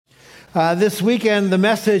This weekend, the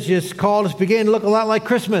message is called "It's beginning to look a lot like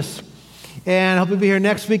Christmas." And I hope you'll be here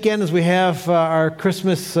next weekend as we have our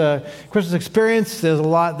Christmas experience. There's a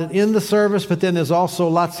lot in the service, but then there's also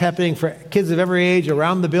lots happening for kids of every age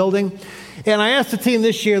around the building. And I asked the team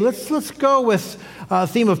this year, let's go with a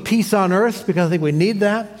theme of peace on earth, because I think we need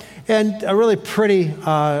that, and a really pretty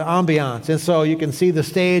ambiance. And so you can see the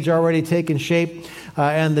stage already taking shape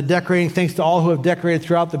and the decorating. Thanks to all who have decorated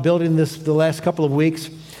throughout the building the last couple of weeks.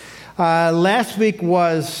 Last week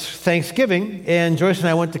was Thanksgiving, and Joyce and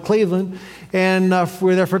I went to Cleveland, and we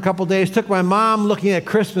were there for a couple of days. Took my mom looking at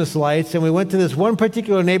Christmas lights, and we went to this one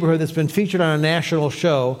particular neighborhood that's been featured on a national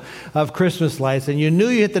show of Christmas lights, and you knew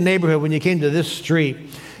you hit the neighborhood when you came to this street.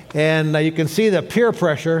 And you can see the peer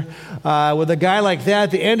pressure. With a guy like that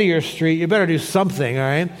at the end of your street, you better do something, all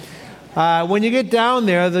right? When you get down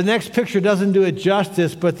there, the next picture doesn't do it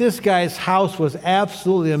justice, but this guy's house was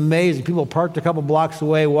absolutely amazing. People parked a couple blocks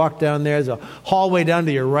away, walked down there. There's a hallway down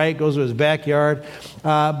to your right, goes to his backyard.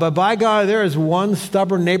 But by God, there is one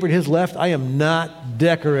stubborn neighbor to his left. I am not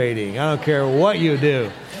decorating. I don't care what you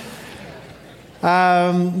do.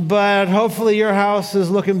 But hopefully your house is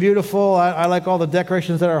looking beautiful. I like all the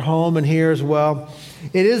decorations that are home and here as well.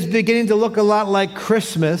 It is beginning to look a lot like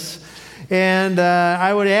Christmas. And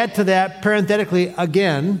I would add to that, parenthetically,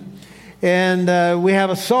 again. And we have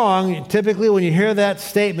a song. Typically, when you hear that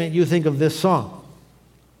statement, you think of this song.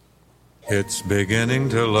 It's beginning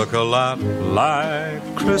to look a lot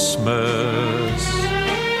like Christmas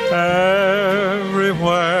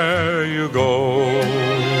everywhere you go.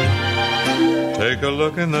 Take a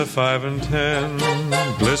look in the 5 and 10,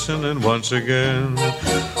 glistening once again,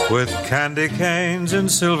 with candy canes and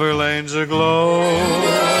silver lanes aglow.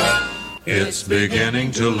 It's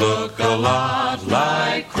beginning to look a lot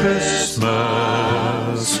like Christmas.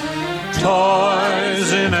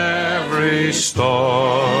 Toys in every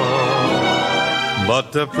store.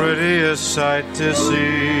 But the prettiest sight to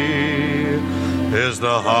see is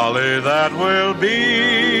the holly that will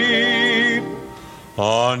be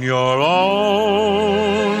on your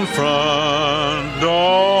own front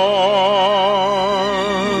door.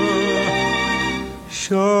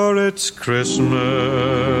 Sure, it's Christmas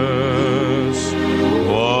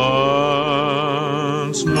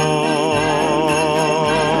once more.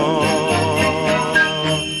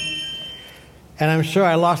 And I'm sure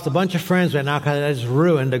I lost a bunch of friends right now because I just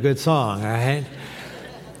ruined a good song, all right?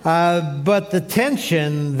 But the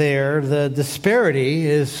tension there, the disparity,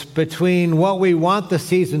 is between what we want the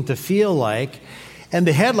season to feel like, and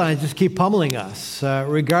the headlines just keep pummeling us,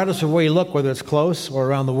 regardless of where you look, whether it's close or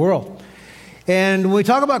around the world. And when we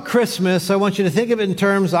talk about Christmas, I want you to think of it in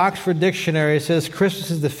terms, Oxford Dictionary says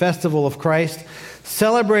Christmas is the festival of Christ,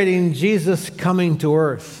 celebrating Jesus coming to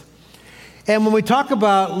earth. And when we talk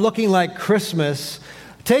about looking like Christmas,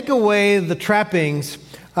 take away the trappings.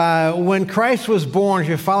 When Christ was born, if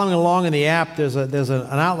you're following along in the app, there's an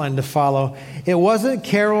outline to follow. It wasn't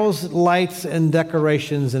carols, lights, and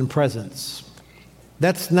decorations and presents.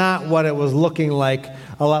 That's not what it was looking like,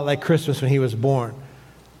 a lot like Christmas when he was born.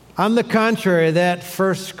 On the contrary, that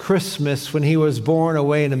first Christmas when he was born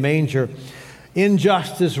away in a manger,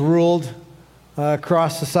 injustice ruled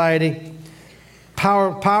across society.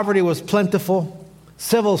 Poverty was plentiful.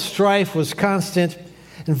 Civil strife was constant.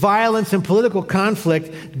 And violence and political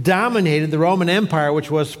conflict dominated the Roman Empire,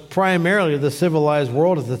 which was primarily the civilized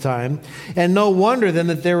world at the time. And no wonder then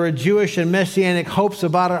that there were Jewish and Messianic hopes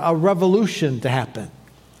about a revolution to happen.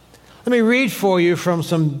 Let me read for you from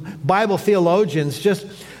some Bible theologians just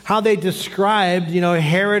how they described,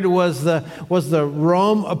 Herod was the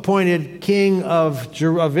Rome-appointed king of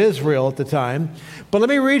Israel at the time. But let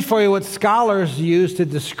me read for you what scholars used to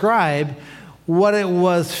describe what it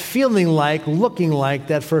was feeling like, looking like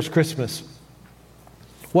that first Christmas.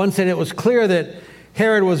 One said it was clear that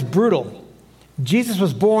Herod was brutal. Jesus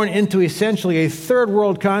was born into essentially a third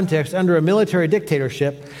world context under a military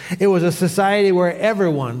dictatorship. It was a society where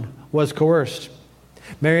everyone was coerced.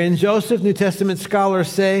 Mary and Joseph, New Testament scholars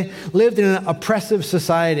say, lived in an oppressive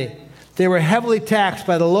society. They were heavily taxed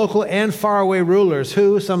by the local and faraway rulers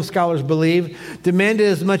who, some scholars believe, demanded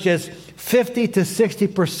as much as 50 to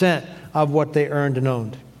 60% of what they earned and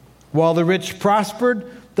owned. While the rich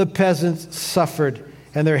prospered, the peasants suffered,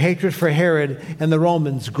 and their hatred for Herod and the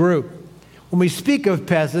Romans grew. When we speak of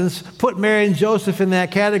peasants, put Mary and Joseph in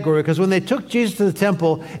that category, because when they took Jesus to the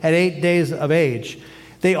temple at 8 days of age,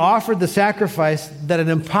 they offered the sacrifice that an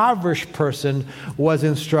impoverished person was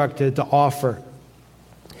instructed to offer.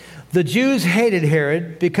 The Jews hated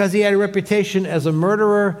Herod because he had a reputation as a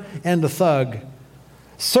murderer and a thug.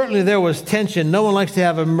 Certainly there was tension. No one likes to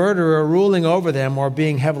have a murderer ruling over them or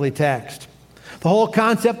being heavily taxed. The whole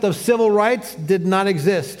concept of civil rights did not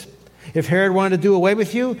exist. If Herod wanted to do away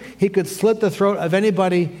with you, he could slit the throat of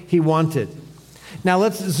anybody he wanted. Now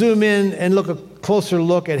let's zoom in and look a closer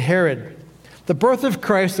look at Herod. The birth of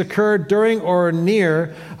Christ occurred during or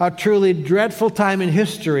near a truly dreadful time in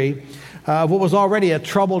history of what was already a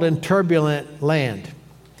troubled and turbulent land.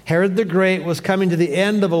 Herod the Great was coming to the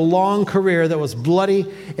end of a long career that was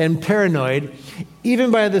bloody and paranoid,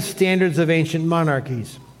 even by the standards of ancient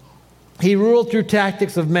monarchies. He ruled through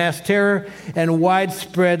tactics of mass terror and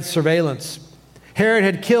widespread surveillance. Herod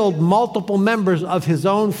had killed multiple members of his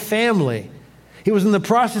own family. He was in the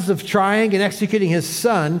process of trying and executing his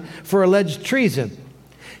son for alleged treason.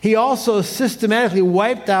 He also systematically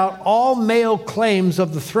wiped out all male claims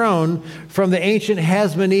of the throne from the ancient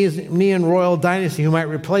Hasmonean royal dynasty who might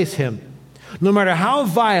replace him. No matter how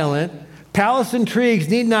violent, palace intrigues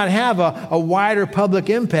need not have a wider public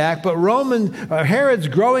impact, but Herod's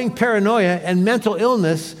growing paranoia and mental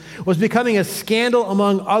illness was becoming a scandal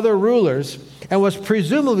among other rulers and was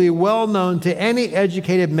presumably well known to any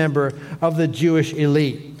educated member of the Jewish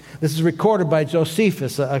elite. This is recorded by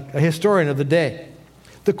Josephus, a historian of the day.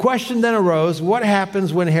 The question then arose, what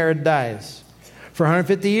happens when Herod dies? For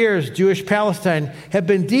 150 years, Jewish Palestine had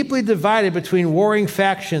been deeply divided between warring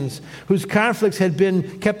factions whose conflicts had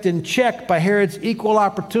been kept in check by Herod's equal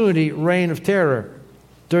opportunity reign of terror.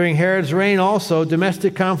 During Herod's reign also,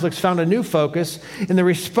 domestic conflicts found a new focus in the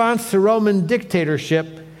response to Roman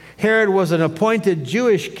dictatorship. Herod was an appointed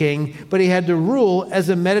Jewish king, but he had to rule as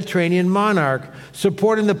a Mediterranean monarch,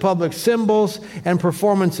 supporting the public symbols and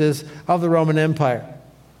performances of the Roman Empire.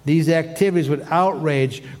 These activities would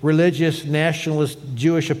outrage religious, nationalist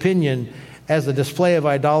Jewish opinion as a display of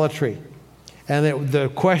idolatry. And the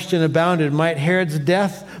question abounded, might Herod's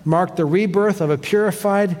death mark the rebirth of a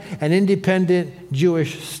purified and independent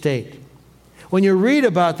Jewish state? When you read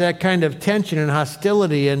about that kind of tension and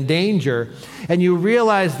hostility and danger, and you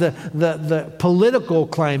realize the political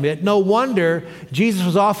climate, no wonder Jesus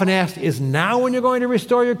was often asked, is now when you're going to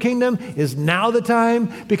restore your kingdom? Is now the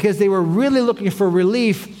time? Because they were really looking for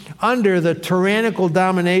relief under the tyrannical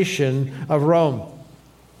domination of Rome.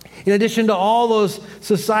 In addition to all those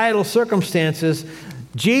societal circumstances,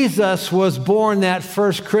 Jesus was born that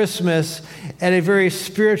first Christmas at a very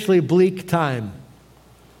spiritually bleak time.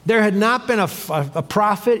 There had not been a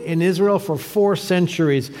prophet in Israel for 4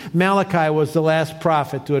 centuries. Malachi was the last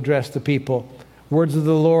prophet to address the people. Words of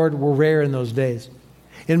the Lord were rare in those days.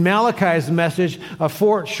 In Malachi's message, a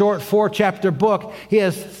short 4-chapter book, he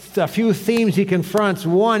has a few themes he confronts.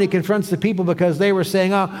 One, he confronts the people because they were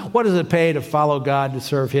saying, what does it pay to follow God, to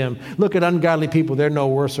serve him? Look at ungodly people. They're no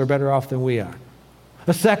worse or better off than we are.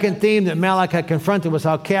 A second theme that Malachi confronted was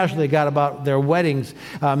how casual they got about their weddings,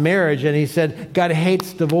 marriage, and he said, God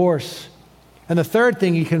hates divorce. And the third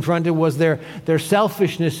thing he confronted was their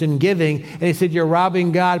selfishness in giving, and he said, you're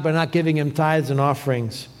robbing God by not giving him tithes and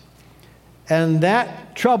offerings. And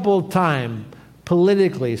that troubled time,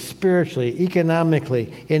 politically, spiritually,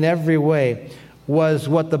 economically, in every way, was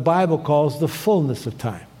what the Bible calls the fullness of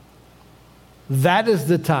time. That is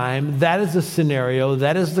the time, that is the scenario,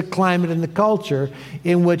 that is the climate and the culture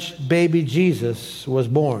in which baby Jesus was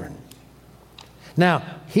born. Now,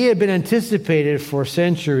 he had been anticipated for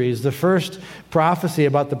centuries. The first prophecy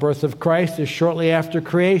about the birth of Christ is shortly after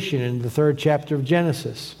creation in the 3rd chapter of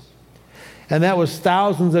Genesis. And that was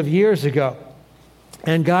thousands of years ago.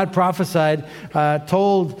 And God prophesied,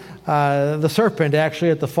 told the serpent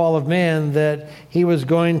actually at the fall of man that he was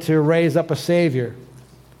going to raise up a Savior.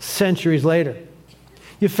 Centuries later.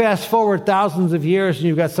 You fast forward thousands of years and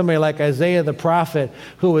you've got somebody like Isaiah the prophet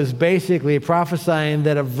who is basically prophesying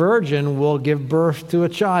that a virgin will give birth to a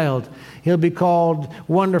child. He'll be called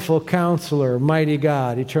Wonderful Counselor, Mighty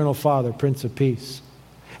God, Eternal Father, Prince of Peace.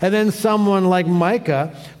 And then someone like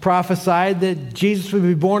Micah prophesied that Jesus would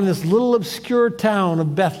be born in this little obscure town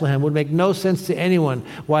of Bethlehem. It would make no sense to anyone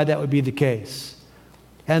why that would be the case.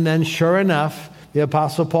 And then sure enough, the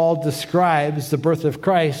Apostle Paul describes the birth of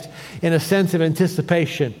Christ in a sense of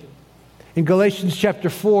anticipation. In Galatians chapter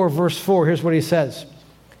 4, verse 4, here's what he says.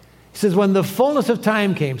 He says, when the fullness of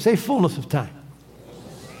time came, say fullness of time,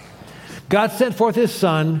 God sent forth his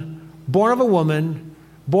Son, born of a woman,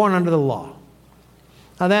 born under the law.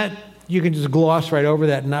 Now that, you can just gloss right over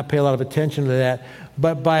that and not pay a lot of attention to that.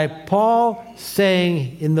 But by Paul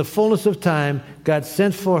saying in the fullness of time, God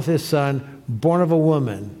sent forth his Son, born of a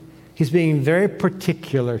woman, he's being very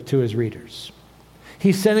particular to his readers.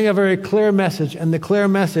 He's sending a very clear message, and the clear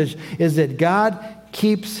message is that God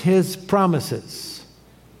keeps his promises.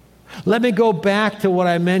 Let me go back to what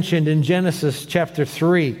I mentioned in Genesis chapter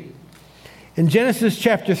 3. In Genesis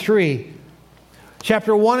chapter 3,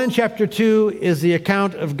 Chapter 1 and chapter 2 is the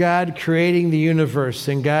account of God creating the universe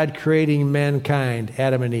and God creating mankind,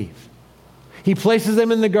 Adam and Eve. He places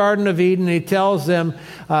them in the Garden of Eden, and he tells them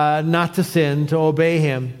not to sin, to obey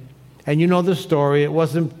him. And you know the story. It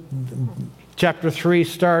wasn't... Chapter 3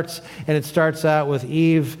 starts, and it starts out with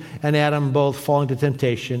Eve and Adam both falling to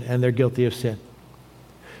temptation, and they're guilty of sin.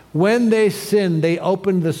 When they sinned, they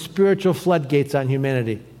opened the spiritual floodgates on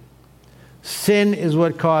humanity. Sin is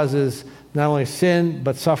what causes not only sin,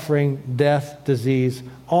 but suffering, death, disease,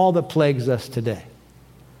 all that plagues us today.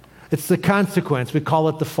 It's the consequence. We call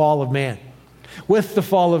it the fall of man. With the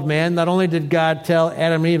fall of man, not only did God tell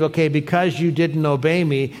Adam and Eve, okay, because you didn't obey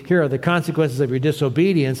me, here are the consequences of your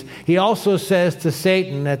disobedience. He also says to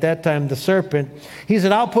Satan, at that time the serpent, he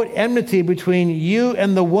said, I'll put enmity between you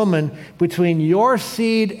and the woman, between your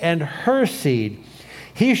seed and her seed.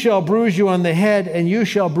 He shall bruise you on the head, and you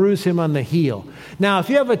shall bruise him on the heel. Now, if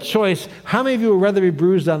you have a choice, how many of you would rather be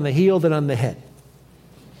bruised on the heel than on the head?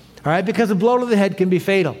 All right, because a blow to the head can be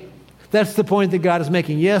fatal. That's the point that God is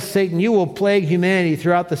making. Yes, Satan, you will plague humanity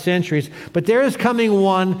throughout the centuries, but there is coming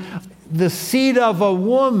one, the seed of a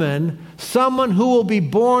woman, someone who will be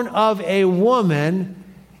born of a woman,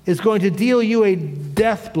 is going to deal you a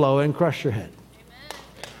death blow and crush your head.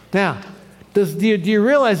 Now, do you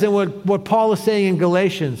realize that what Paul is saying in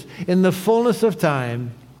Galatians? In the fullness of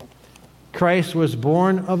time, Christ was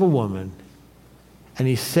born of a woman, and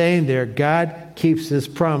he's saying there, God keeps his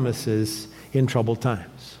promises in troubled times.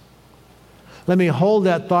 Let me hold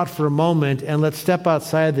that thought for a moment, and let's step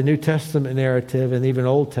outside the New Testament narrative and even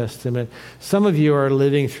Old Testament. Some of you are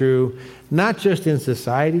living through, not just in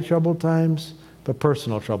society troubled times, but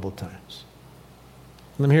personal troubled times.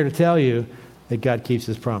 And I'm here to tell you that God keeps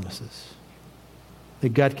his promises.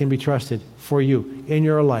 That God can be trusted for you in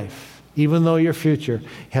your life, even though your future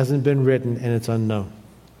hasn't been written and it's unknown.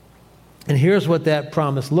 And here's what that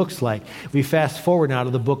promise looks like. We fast forward now to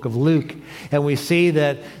the book of Luke, and we see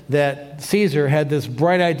that Caesar had this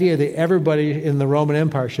bright idea that everybody in the Roman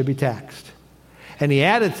Empire should be taxed. And he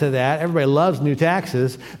added to that, everybody loves new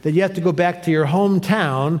taxes, that you have to go back to your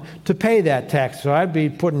hometown to pay that tax. So I'd be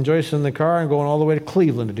putting Joyce in the car and going all the way to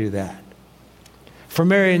Cleveland to do that. For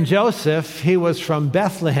Mary and Joseph, he was from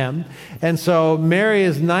Bethlehem. And so Mary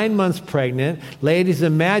is 9 months pregnant. Ladies,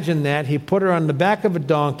 imagine that. He put her on the back of a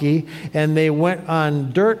donkey, and they went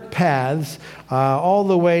on dirt paths all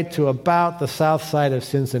the way to about the south side of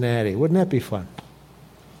Cincinnati. Wouldn't that be fun?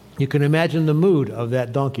 You can imagine the mood of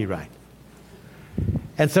that donkey ride.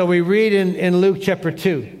 And so we read in Luke chapter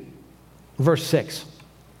 2, verse 6.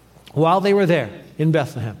 While they were there in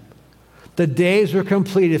Bethlehem, the days were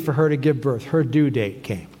completed for her to give birth. Her due date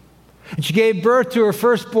came. And she gave birth to her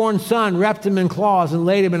firstborn son, wrapped him in cloths, and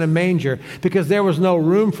laid him in a manger, because there was no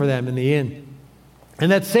room for them in the inn. In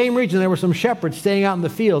that same region, there were some shepherds staying out in the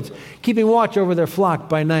fields, keeping watch over their flock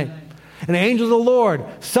by night. And the angel of the Lord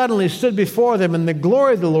suddenly stood before them, and the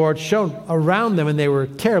glory of the Lord shone around them, and they were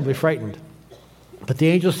terribly frightened. But the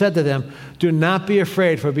angel said to them, do not be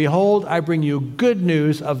afraid, for behold, I bring you good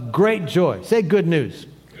news of great joy. Say good news.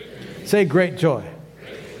 Say great joy.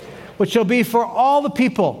 Which shall be for all the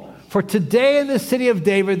people. For today in the city of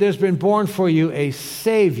David there's been born for you a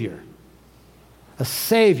Savior. A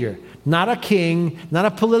Savior. Not a king, not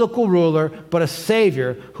a political ruler, but a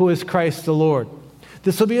Savior who is Christ the Lord.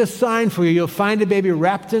 This will be a sign for you. You'll find a baby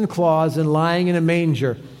wrapped in cloths and lying in a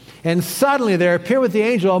manger. And suddenly there appeared with the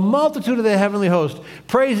angel a multitude of the heavenly host,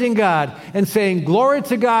 praising God and saying, glory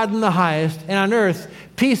to God in the highest, and on earth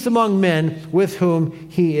peace among men with whom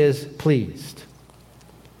he is pleased.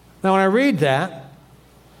 Now when I read that,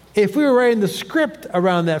 if we were writing the script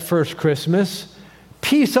around that first Christmas,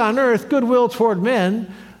 peace on earth, goodwill toward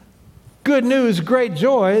men, good news, great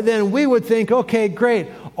joy, then we would think, okay, great.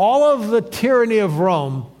 All of the tyranny of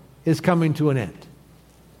Rome is coming to an end.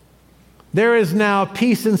 There is now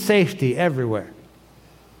peace and safety everywhere.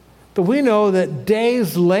 But we know that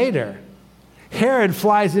days later, Herod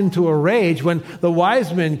flies into a rage when the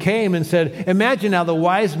wise men came and said, imagine now the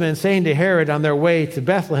wise men saying to Herod on their way to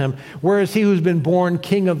Bethlehem, where is he who's been born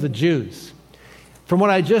king of the Jews? From what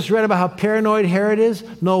I just read about how paranoid Herod is,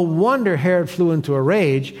 no wonder Herod flew into a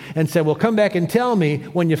rage and said, well, come back and tell me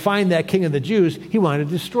when you find that king of the Jews. He wanted to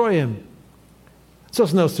destroy him. So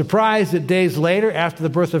it's no surprise that days later, after the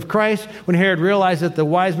birth of Christ, when Herod realized that the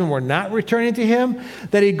wise men were not returning to him,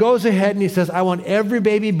 that he goes ahead and he says, I want every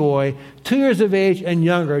baby boy 2 years of age and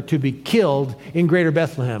younger to be killed in greater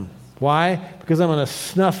Bethlehem. Why? Because I'm going to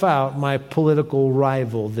snuff out my political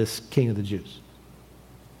rival, this king of the Jews.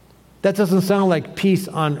 That doesn't sound like peace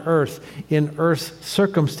on earth in earth's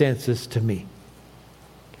circumstances to me.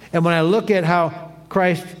 And when I look at how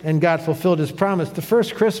Christ and God fulfilled his promise. The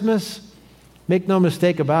first Christmas, make no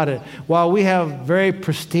mistake about it, while we have very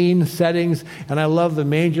pristine settings, and I love the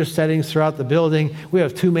manger settings throughout the building, we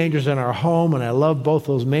have 2 mangers in our home, and I love both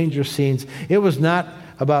those manger scenes. It was not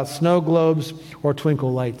about snow globes or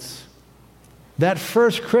twinkle lights. That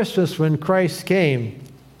first Christmas when Christ came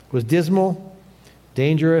was dismal,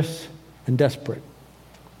 dangerous, and desperate.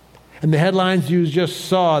 And the headlines you just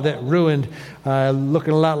saw that ruined,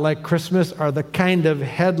 looking a lot like Christmas, are the kind of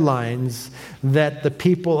headlines that the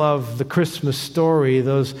people of the Christmas story,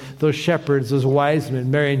 those shepherds, those wise men,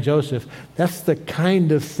 Mary and Joseph, that's the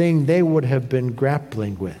kind of thing they would have been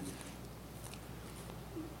grappling with.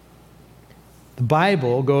 The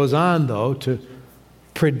Bible goes on, though, to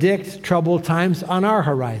predict troubled times on our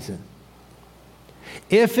horizon.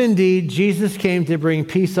 If indeed Jesus came to bring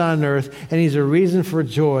peace on earth, and he's a reason for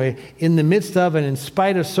joy in the midst of and in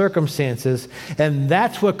spite of circumstances, and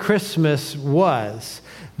that's what Christmas was,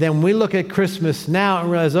 then we look at Christmas now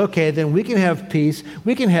and realize, okay, then we can have peace,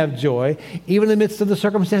 we can have joy, even in the midst of the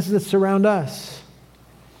circumstances that surround us.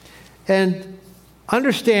 And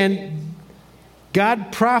understand,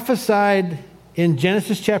 God prophesied in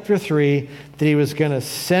Genesis chapter 3 that he was going to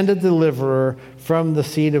send a deliverer from the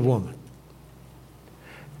seed of woman.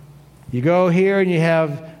 You go here and you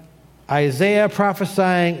have Isaiah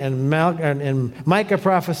prophesying and Micah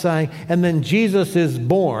prophesying, and then Jesus is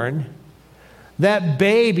born. That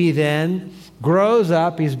baby then grows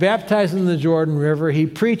up. He's baptized in the Jordan River. He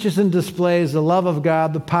preaches and displays the love of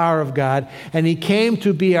God, the power of God, and he came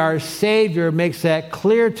to be our Savior, makes that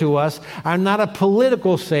clear to us. I'm not a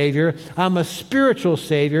political Savior. I'm a spiritual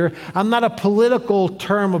Savior. I'm not a political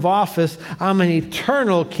term of office. I'm an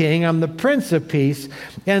eternal King. I'm the Prince of Peace.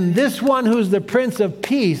 And this one who's the Prince of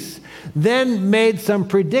Peace then made some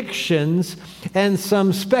predictions and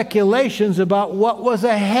some speculations about what was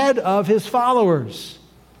ahead of his followers.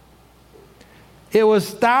 It was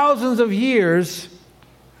thousands of years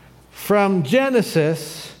from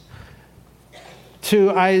Genesis to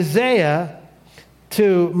Isaiah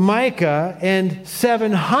to Micah, and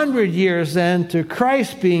 700 years then to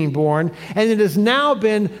Christ being born. And it has now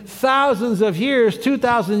been thousands of years,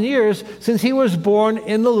 2,000 years, since he was born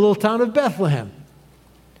in the little town of Bethlehem.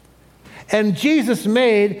 And Jesus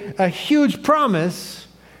made a huge promise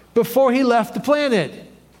before he left the planet.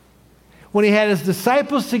 When he had his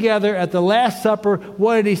disciples together at the Last Supper,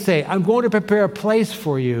 what did he say? I'm going to prepare a place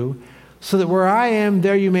for you so that where I am,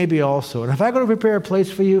 there you may be also. And if I go to prepare a place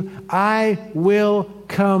for you, I will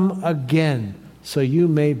come again so you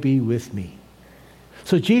may be with me.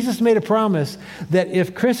 So Jesus made a promise that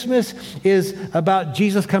if Christmas is about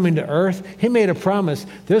Jesus coming to earth, he made a promise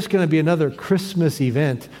there's going to be another Christmas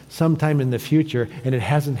event sometime in the future, and it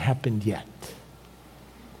hasn't happened yet.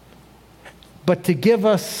 But to give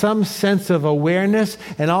us some sense of awareness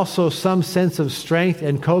and also some sense of strength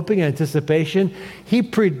and coping and anticipation, he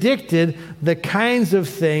predicted the kinds of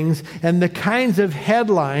things and the kinds of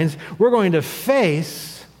headlines we're going to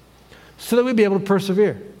face so that we'd be able to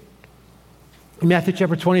persevere. In Matthew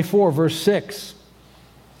chapter 24, verse 6,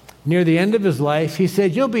 near the end of his life, he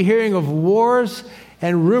said, you'll be hearing of wars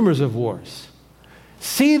and rumors of wars.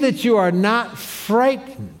 See that you are not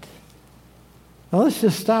frightened. Now let's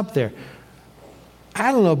just stop there.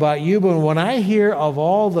 I don't know about you, but when I hear of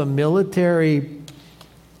all the military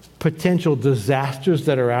potential disasters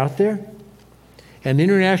that are out there and the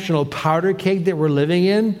international powder keg that we're living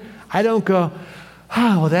in, I don't go,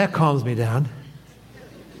 well, that calms me down.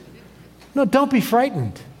 No, don't be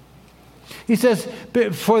frightened. He says,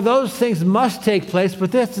 for those things must take place, but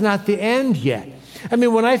that's not the end yet. I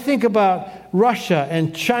mean, when I think about Russia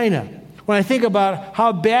and China, when I think about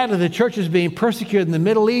how badly the church is being persecuted in the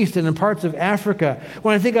Middle East and in parts of Africa,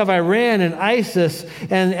 when I think of Iran and ISIS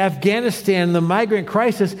and Afghanistan, the migrant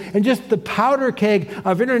crisis, and just the powder keg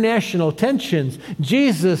of international tensions,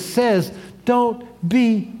 Jesus says, don't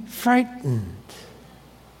be frightened.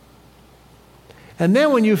 And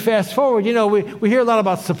then when you fast forward, we hear a lot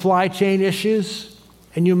about supply chain issues,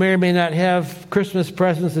 and you may or may not have Christmas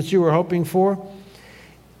presents that you were hoping for.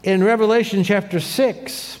 In Revelation chapter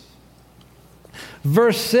 6,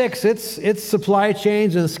 verse 6, it's supply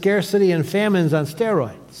chains and scarcity and famines on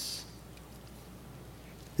steroids.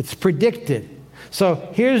 It's predicted. So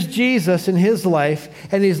here's Jesus in his life,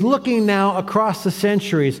 and he's looking now across the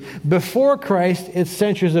centuries. Before Christ, it's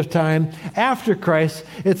centuries of time. After Christ,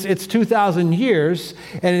 it's 2,000 years,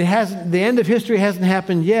 and the end of history hasn't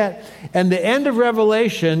happened yet. And the end of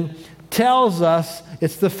Revelation tells us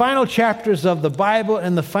it's the final chapters of the Bible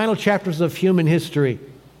and the final chapters of human history.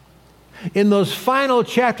 In those final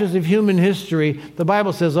chapters of human history, the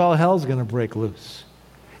Bible says all hell's going to break loose.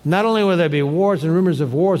 Not only will there be wars and rumors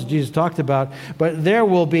of wars that Jesus talked about, but there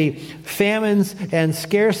will be famines and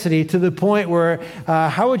scarcity to the point where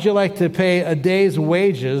how would you like to pay a day's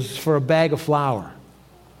wages for a bag of flour?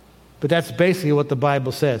 But that's basically what the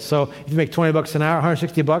Bible says. So if you make $20 an hour,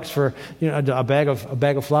 $160 for a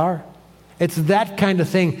bag of flour, it's that kind of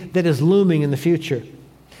thing that is looming in the future.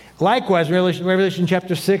 Likewise, Revelation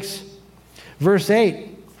chapter 6, verse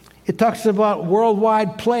 8, it talks about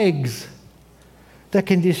worldwide plagues that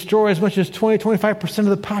can destroy as much as 20-25% of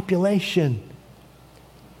the population.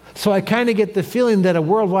 So I kind of get the feeling that a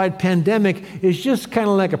worldwide pandemic is just kind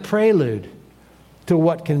of like a prelude to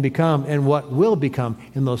what can become and what will become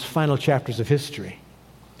in those final chapters of history.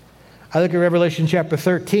 I look at Revelation chapter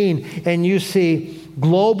 13, and you see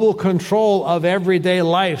global control of everyday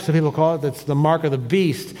life. Some people call it, that's the mark of the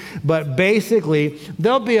beast. But basically,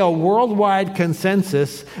 there'll be a worldwide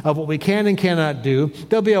consensus of what we can and cannot do.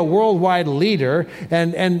 There'll be a worldwide leader,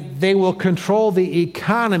 and they will control the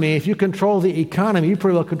economy. If you control the economy, you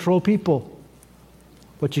pretty well control people.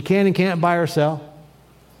 What you can and can't buy or sell.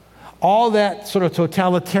 All that sort of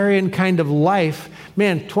totalitarian kind of life,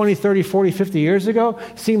 man, 20, 30, 40, 50 years ago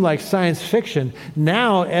seemed like science fiction.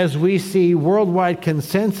 Now, as we see worldwide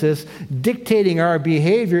consensus dictating our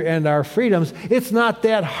behavior and our freedoms, it's not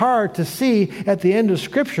that hard to see at the end of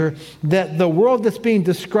Scripture that the world that's being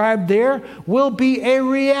described there will be a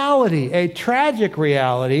reality, a tragic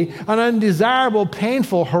reality, an undesirable,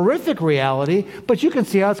 painful, horrific reality, but you can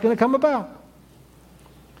see how it's going to come about.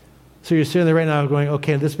 So you're sitting there right now going,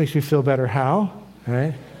 okay, this makes me feel better. How? All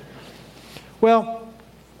right. Well,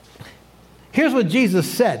 here's what Jesus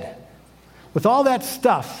said. With all that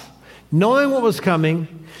stuff, knowing what was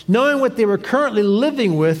coming, knowing what they were currently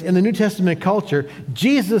living with in the New Testament culture,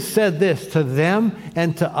 Jesus said this to them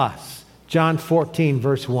and to us. John 14,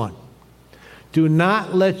 verse 1. Do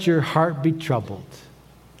not let your heart be troubled.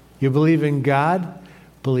 You believe in God,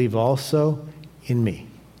 believe also in me.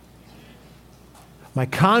 My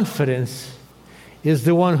confidence is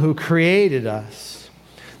the one who created us,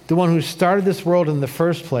 the one who started this world in the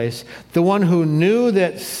first place, the one who knew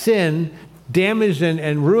that sin damaged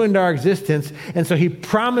and ruined our existence, and so he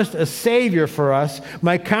promised a Savior for us.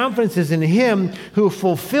 My confidence is in him who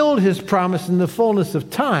fulfilled his promise in the fullness of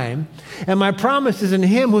time, and my promise is in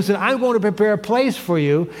him who said, I'm going to prepare a place for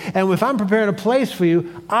you, and if I'm preparing a place for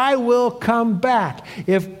you, I will come back.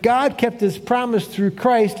 If God kept his promise through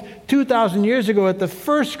Christ 2,000 years ago at the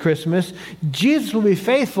first Christmas, Jesus will be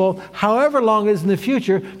faithful, however long it is in the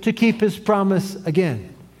future, to keep his promise again.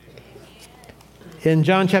 In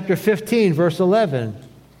John chapter 15, verse 11,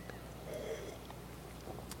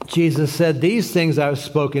 Jesus said, these things I have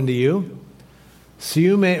spoken to you,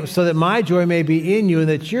 so that my joy may be in you and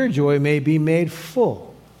that your joy may be made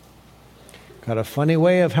full. Got a funny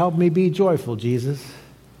way of helping me be joyful, Jesus.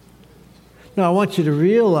 Now, I want you to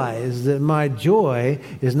realize that my joy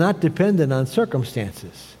is not dependent on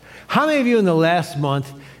circumstances. How many of you in the last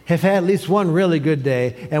month have had at least one really good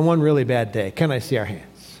day and one really bad day? Can I see our hands?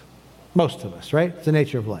 Most of us, right? It's the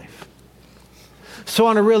nature of life. So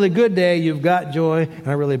on a really good day, you've got joy.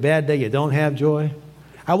 On a really bad day, you don't have joy.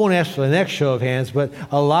 I won't ask for the next show of hands, but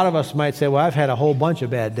a lot of us might say, well, I've had a whole bunch of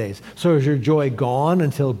bad days. So is your joy gone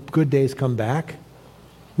until good days come back?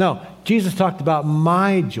 No, Jesus talked about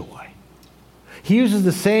my joy. He uses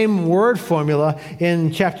the same word formula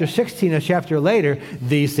in chapter 16, a chapter later.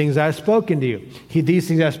 These things I've spoken to you. These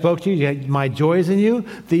things I spoke to you. My joy is in you.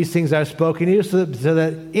 These things I've spoken to you so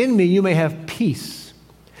that in me you may have peace.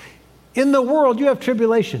 In the world you have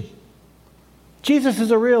tribulation. Jesus is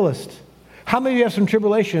a realist. How many of you have some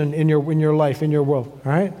tribulation in your life, in your world?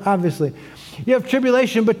 All right? Obviously. You have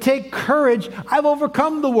tribulation, but take courage. I've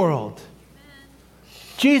overcome the world.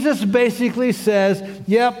 Jesus basically says,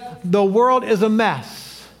 yep, the world is a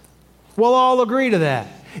mess. We'll all agree to that.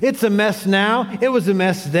 It's a mess now. It was a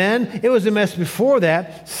mess then. It was a mess before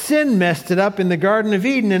that. Sin messed it up in the Garden of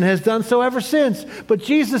Eden and has done so ever since. But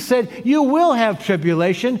Jesus said, you will have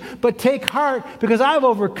tribulation, but take heart because I've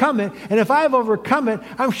overcome it. And if I've overcome it,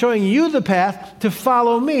 I'm showing you the path to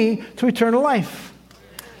follow me to eternal life.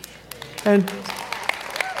 And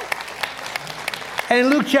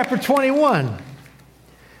in Luke chapter 21,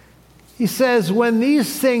 he says, when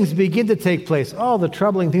these things begin to take place, all the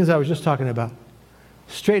troubling things I was just talking about,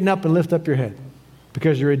 straighten up and lift up your head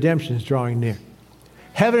because your redemption is drawing near.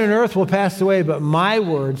 Heaven and earth will pass away, but my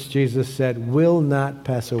words, Jesus said, will not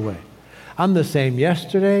pass away. I'm the same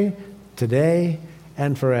yesterday, today,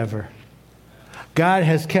 and forever. God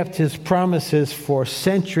has kept his promises for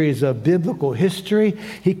centuries of biblical history.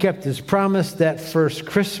 He kept his promise that first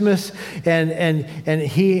Christmas, and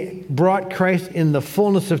he brought Christ in the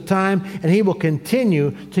fullness of time, and he will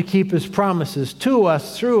continue to keep his promises to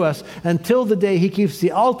us, through us, until the day he keeps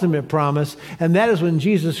the ultimate promise, and that is when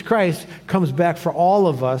Jesus Christ comes back for all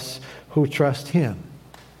of us who trust him.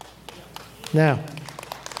 Now,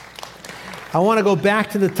 I want to go back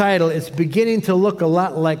to the title. It's beginning to look a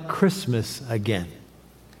lot like Christmas again.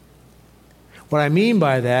 What I mean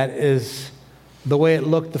by that is the way it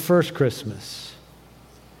looked the first Christmas.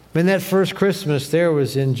 In that first Christmas, there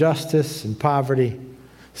was injustice and poverty,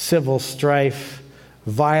 civil strife,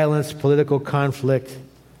 violence, political conflict.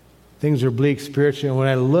 Things were bleak spiritually. And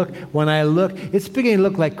when I look, it's beginning to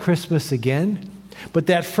look like Christmas again. But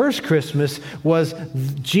that first Christmas was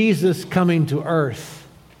Jesus coming to earth.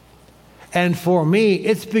 And for me,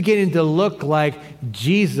 it's beginning to look like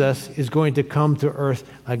Jesus is going to come to earth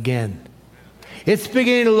again. It's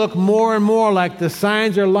beginning to look more and more like the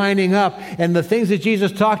signs are lining up, and the things that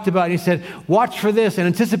Jesus talked about. And he said, watch for this and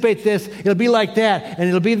anticipate this. It'll be like that, and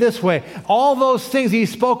it'll be this way. All those things he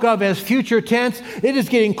spoke of as future tense, it is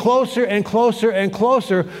getting closer and closer and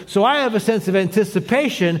closer. So I have a sense of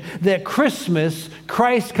anticipation that Christmas,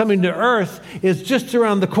 Christ coming to earth, is just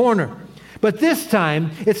around the corner. But this time,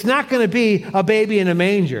 it's not going to be a baby in a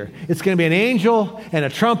manger. It's going to be an angel and a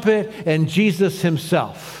trumpet and Jesus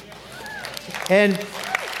himself. And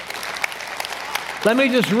let me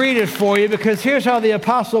just read it for you, because here's how the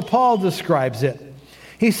Apostle Paul describes it.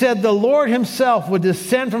 He said, the Lord himself would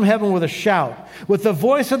descend from heaven with a shout, with the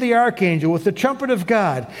voice of the archangel, with the trumpet of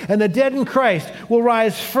God, and the dead in Christ will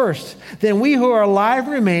rise first. Then we who are alive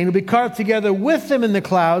and remain will be caught up together with them in the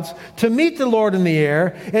clouds to meet the Lord in the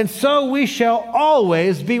air, and so we shall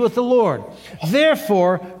always be with the Lord.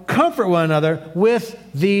 Therefore, comfort one another with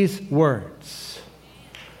these words.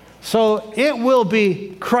 So it will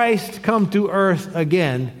be Christ come to earth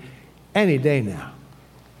again any day now.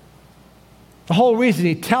 The whole reason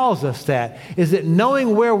he tells us that is that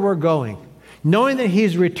knowing where we're going, knowing that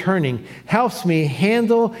he's returning, helps me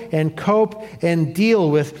handle and cope and deal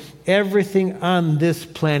with everything on this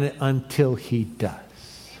planet until he does.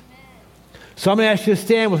 So I'm going to ask you to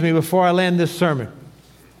stand with me before I land this sermon.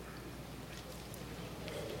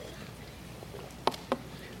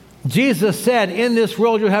 Jesus said, in this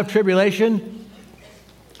world you'll have tribulation,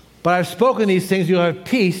 but I've spoken these things, you'll have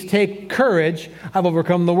peace. Take courage, I've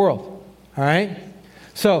overcome the world. All right?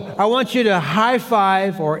 So I want you to high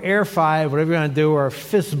five or air five, whatever you're going to do, or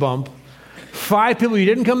fist bump 5 people you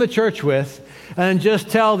didn't come to church with, and just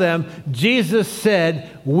tell them, Jesus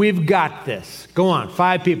said, we've got this. Go on,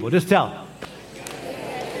 5 people. Just tell them.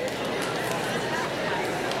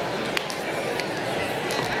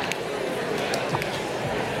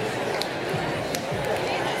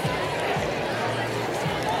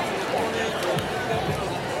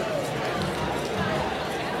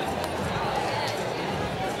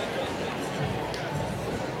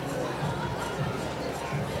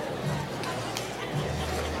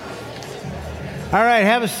 All right,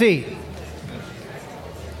 have a seat.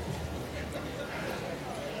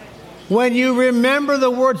 When you remember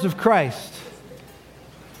the words of Christ,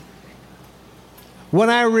 when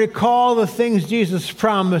I recall the things Jesus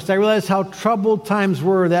promised, I realize how troubled times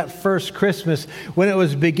were that first Christmas, when it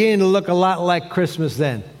was beginning to look a lot like Christmas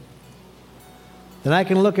then. Then I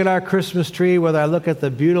can look at our Christmas tree, whether I look at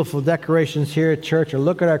the beautiful decorations here at church, or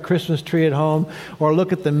look at our Christmas tree at home, or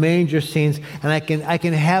look at the manger scenes, and I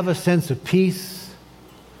can have a sense of peace.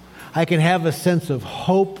 I can have a sense of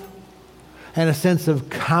hope and a sense of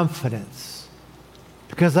confidence,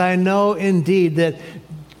 because I know indeed that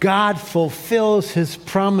God fulfills his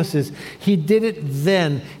promises. He did it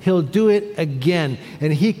then. He'll do it again,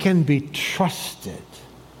 and he can be trusted.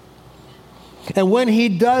 And when he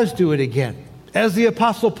does do it again, as the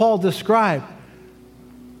Apostle Paul described,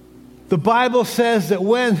 the Bible says that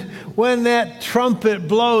when that trumpet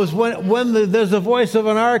blows, when there's a voice of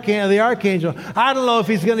the archangel, I don't know if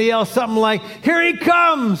he's going to yell something like, here he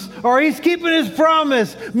comes, or he's keeping his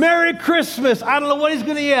promise, Merry Christmas. I don't know what he's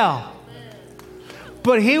going to yell.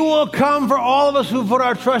 But he will come for all of us who put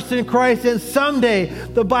our trust in Christ, and someday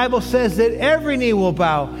the Bible says that every knee will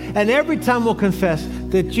bow and every tongue will confess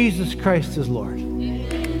that Jesus Christ is Lord.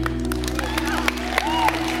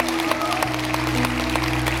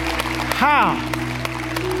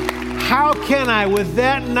 How can I, with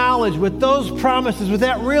that knowledge, with those promises, with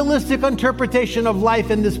that realistic interpretation of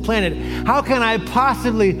life in this planet, how can I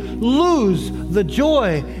possibly lose the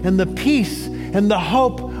joy and the peace and the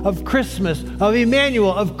hope of Christmas, of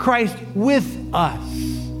Emmanuel, of Christ with us,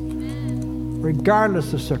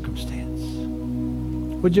 regardless of circumstance?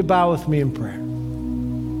 Would you bow with me in prayer?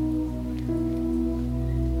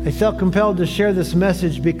 I felt compelled to share this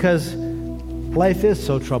message because life is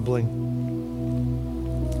so troubling.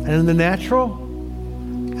 And in the natural,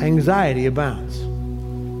 anxiety abounds.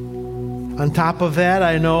 On top of that,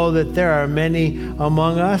 I know that there are many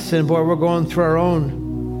among us, and boy, we're going through our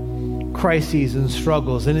own crises and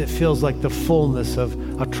struggles, and it feels like the fullness of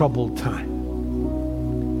a troubled time.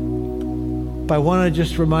 But I want to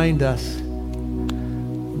just remind us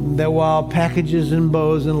that while packages and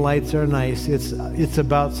bows and lights are nice, it's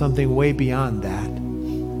about something way beyond that.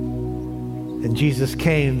 And Jesus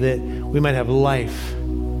came that we might have life.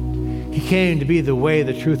 He came to be the way,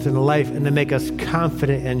 the truth, and the life, and to make us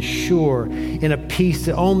confident and sure in a peace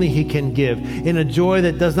that only He can give, in a joy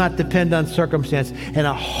that does not depend on circumstance, and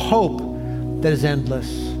a hope that is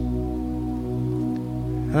endless.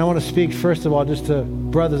 And I want to speak, first of all, just to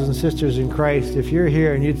brothers and sisters in Christ. If you're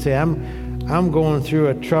here and you'd say, I'm going through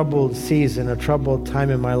a troubled season, a troubled time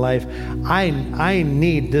in my life, I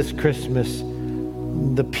need this Christmas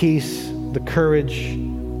the peace, the courage,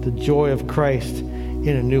 the joy of Christ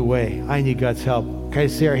in a new way. I need God's help. Can I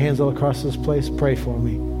see our hands all across this place? Pray for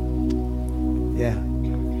me. Yeah,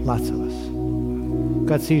 lots of us.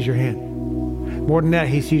 God sees your hand. More than that,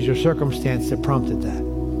 He sees your circumstance that prompted that.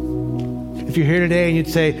 If you're here today and you'd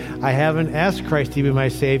say, I haven't asked Christ to be my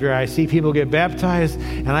Savior, I see people get baptized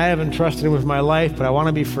and I haven't trusted Him with my life, but I want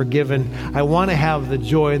to be forgiven. I want to have the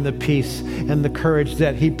joy and the peace and the courage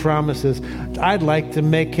that He promises. I'd like to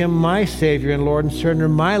make Him my Savior and Lord and surrender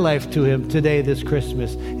my life to Him today, this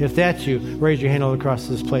Christmas. If that's you, raise your hand all across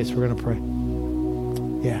this place. We're going to pray.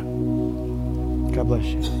 Yeah. God bless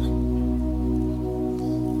you.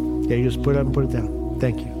 Yeah, you just put it up and put it down.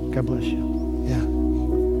 Thank you. God bless you. Yeah.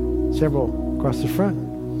 Several across the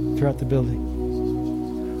front, throughout the building.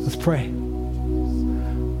 Let's pray.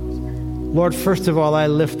 Lord, first of all, I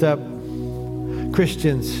lift up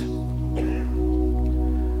Christians.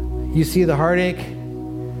 You see the heartache,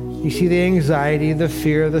 you see the anxiety, the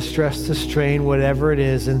fear, the stress, the strain, whatever it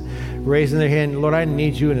is, and raising their hand, Lord, I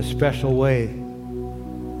need you in a special way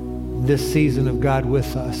this season of God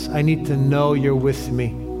with us. I need to know you're with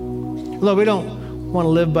me. Lord, we don't want to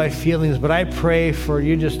live by feelings, but I pray for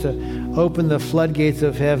you just to open the floodgates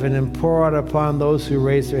of heaven and pour out upon those who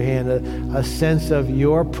raise their hand a sense of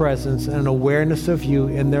your presence and an awareness of you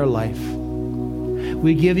in their life.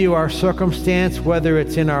 We give you our circumstance, whether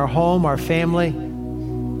it's in our home, our family,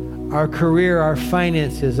 our career, our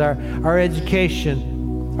finances, our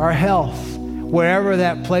education, our health, wherever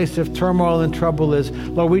that place of turmoil and trouble is.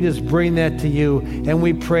 Lord, we just bring that to you and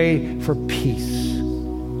we pray for peace.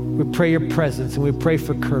 We pray your presence and we pray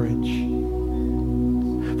for courage.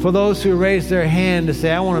 For those who raise their hand to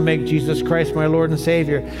say, I want to make Jesus Christ my Lord and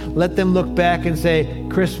Savior, let them look back and say,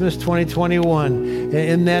 Christmas 2021,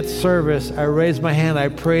 in that service, I raised my hand, I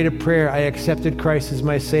prayed a prayer, I accepted Christ as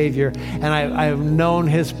my Savior, and I have known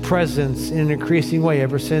His presence in an increasing way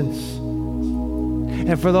ever since.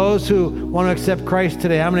 And for those who want to accept Christ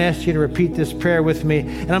today, I'm going to ask you to repeat this prayer with me,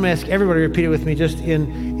 and I'm going to ask everybody to repeat it with me just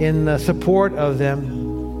in support of them.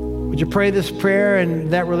 Would you pray this prayer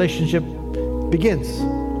and that relationship begins?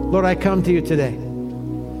 Lord, I come to you today.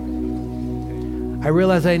 I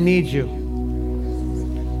realize I need you.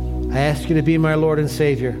 I ask you to be my Lord and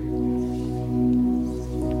Savior.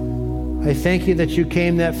 I thank you that you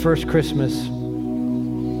came that first Christmas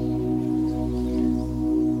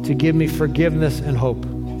to give me forgiveness and hope.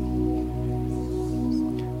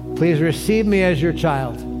 Please receive me as your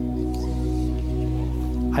child.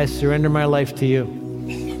 I surrender my life to you.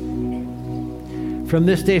 From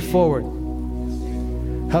this day forward,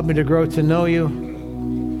 help me to grow to know you,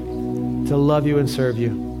 to love you and serve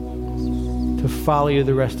you, to follow you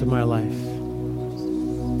the rest of my life.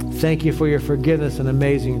 Thank you for your forgiveness and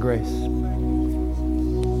amazing grace.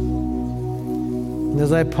 And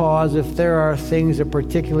as I pause, if there are things that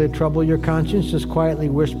particularly trouble your conscience, just quietly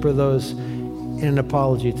whisper those in an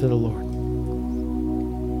apology to the Lord.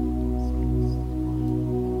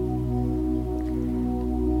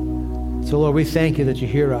 So Lord, we thank you that you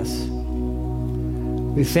hear us.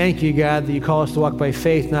 We thank you, God, that you call us to walk by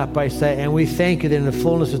faith, not by sight. And we thank you that in the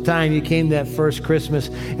fullness of time you came that first Christmas.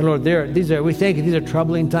 And Lord, we thank you, these are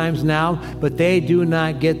troubling times now, but they do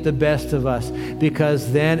not get the best of us,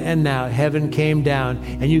 because then and now heaven came down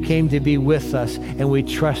and you came to be with us, and we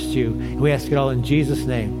trust you. And we ask it all in Jesus'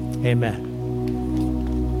 name. Amen.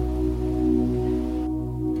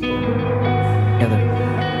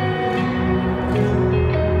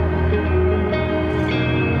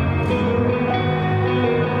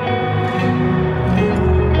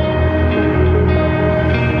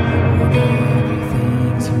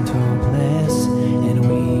 And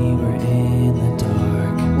we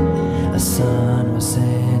Son was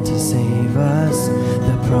sent to save us,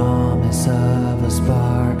 the promise of a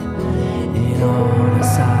spark. And on a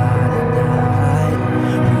silent night,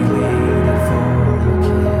 we waited for a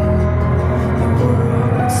king. The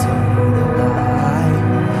world would see the light,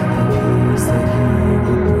 the peace that he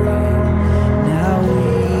would bring. Now we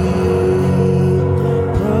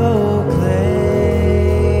proclaim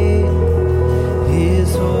his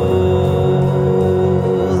holy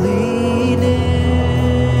name.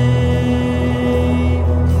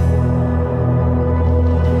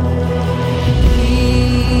 We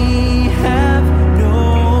have no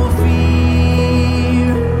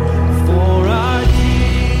fear, for our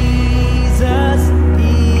Jesus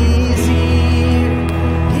is here.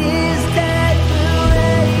 His declaration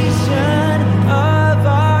of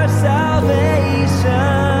our salvation,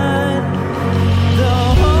 the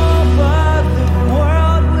hope of the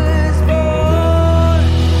world was born.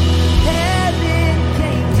 Heaven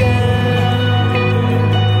came down.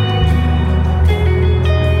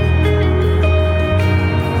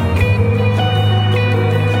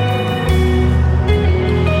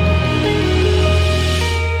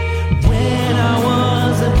 When I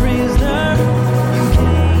was a prisoner, you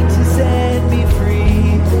came to set me free.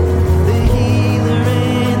 The healer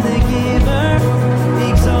and the giver,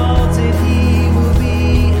 exalted he will be.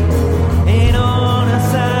 And on a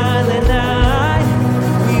silent night,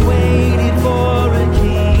 we waited for a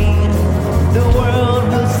king. The world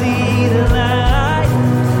will see the light.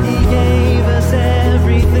 He gave us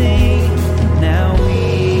everything. Now we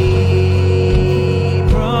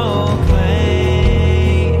proclaim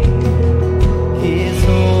his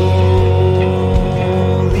holy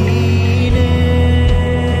name.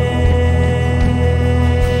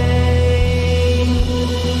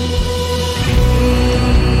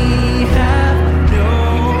 We have no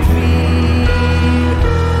fear,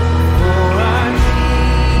 for our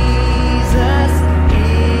Jesus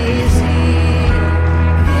is here.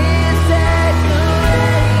 His declaration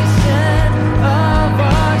of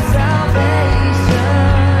our salvation,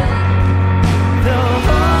 the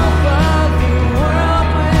hope of the world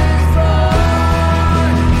was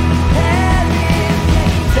born. Heaven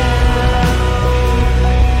came down.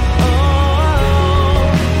 Oh,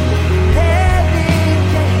 heaven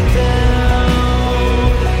came down.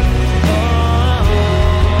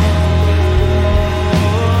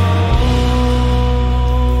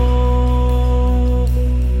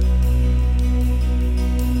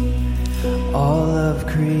 All of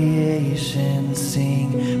creation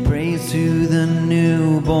sing praise to the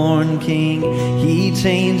newborn King. He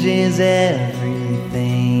changes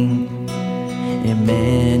everything.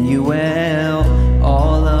 Emmanuel,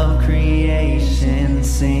 all of creation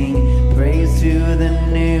sing praise to the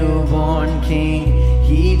newborn King.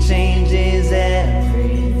 He changes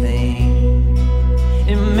everything.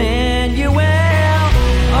 Emmanuel,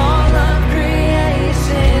 all of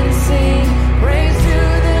creation sing praise to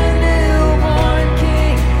the newborn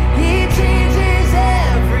King. He changes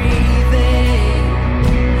everything.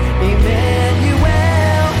 Emmanuel,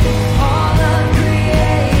 all of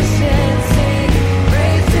creation sing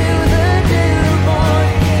praise to the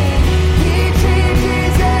newborn King. He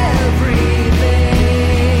changes everything.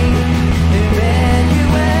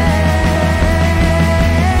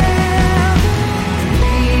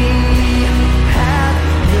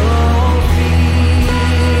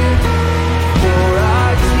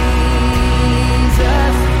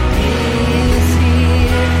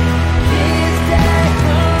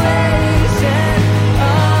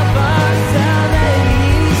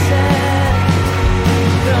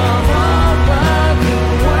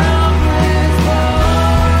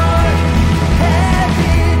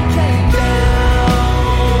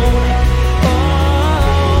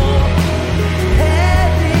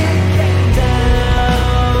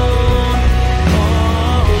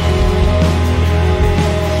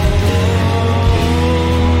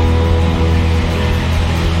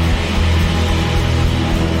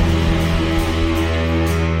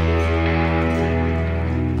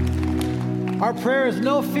 Our prayer is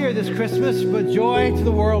no fear this Christmas, but joy to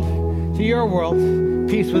the world, to your world,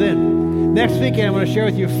 peace within. Next weekend, I'm going to share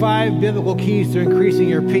with you 5 biblical keys to increasing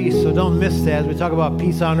your peace, so don't miss that as we talk about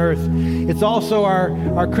peace on earth. It's also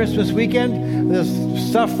our Christmas weekend. There's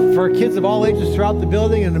stuff for kids of all ages throughout the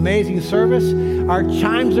building, an amazing service. Our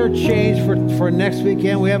chimes are changed for next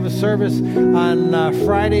weekend. We have a service on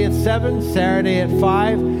Friday at 7, Saturday at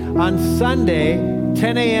 5, on Sunday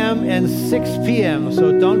 10 a.m. and 6 p.m.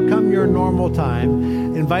 So don't come your normal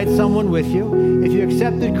time. Invite someone with you. If you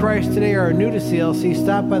accepted Christ today or are new to CLC,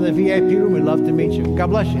 stop by the VIP room. We'd love to meet you. God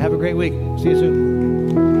bless you. Have a great week. See you soon.